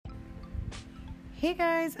Hey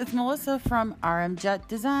guys, it's Melissa from RM Jet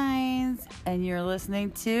Designs, and you're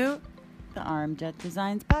listening to the RM Jet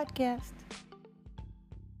Designs podcast.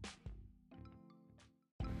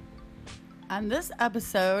 On this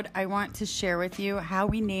episode, I want to share with you how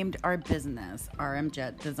we named our business, RM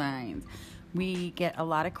Jet Designs. We get a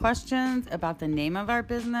lot of questions about the name of our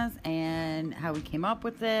business and how we came up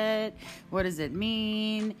with it, what does it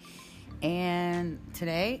mean, and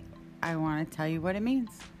today I want to tell you what it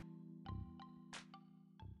means.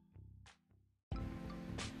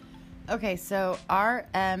 Okay, so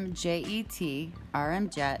RMJET, RM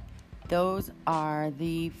Jet, those are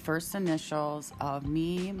the first initials of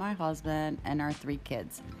me, my husband, and our 3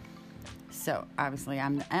 kids. So obviously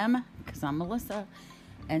I'm the M because I'm Melissa.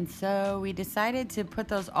 And so we decided to put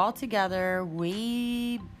those all together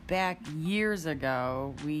way back years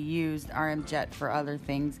ago. We used RM Jet for other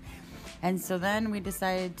things. And so then we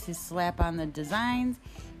decided to slap on the designs,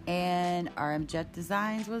 and RM Jet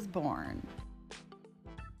Designs was born.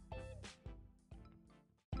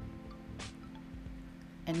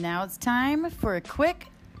 And now it's time for a quick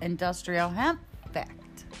industrial hemp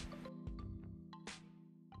fact.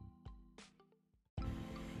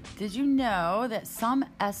 Did you know that some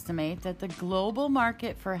estimate that the global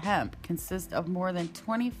market for hemp consists of more than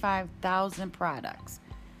 25,000 products?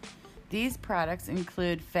 These products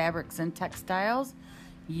include fabrics and textiles,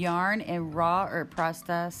 yarn and raw or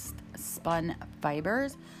processed spun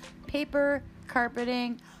fibers, paper,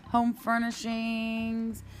 carpeting, home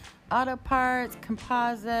furnishings, auto parts,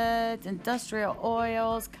 composites, industrial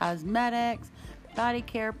oils, cosmetics, body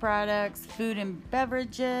care products, food and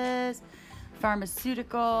beverages,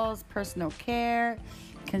 pharmaceuticals, personal care,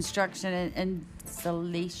 construction and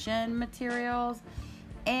installation materials,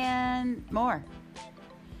 and more.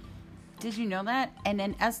 Did you know that? And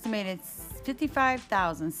an estimated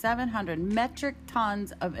 55,700 metric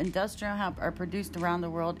tons of industrial hemp are produced around the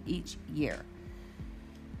world each year.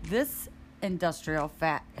 This industrial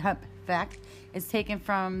hemp fact is taken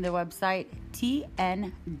from the website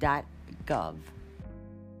tn.gov.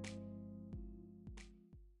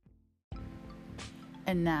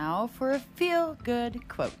 And now for a feel-good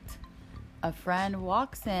quote. A friend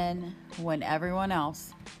walks in when everyone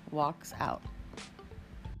else walks out.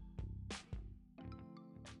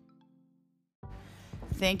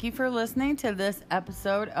 Thank you for listening to this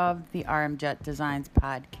episode of the RM Jet Designs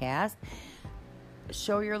podcast.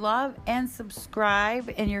 Show your love and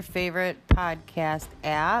subscribe in your favorite podcast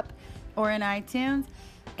app or in iTunes,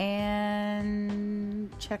 and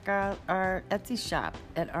check out our Etsy shop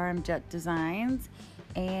at RM Jet Designs,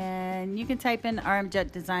 and you can type in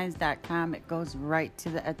rmjetdesigns.com. It goes right to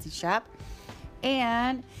the Etsy shop,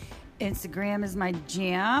 and Instagram is my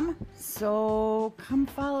jam, so come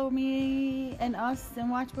follow me and us and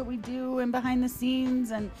watch what we do and behind the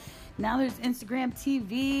scenes. And now there's Instagram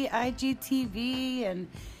TV, IGTV, and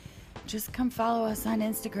just come follow us on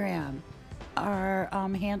Instagram. Our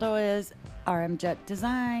handle is RM Jet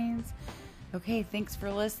Designs. Okay, thanks for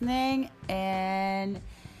listening, and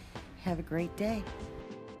have a great day.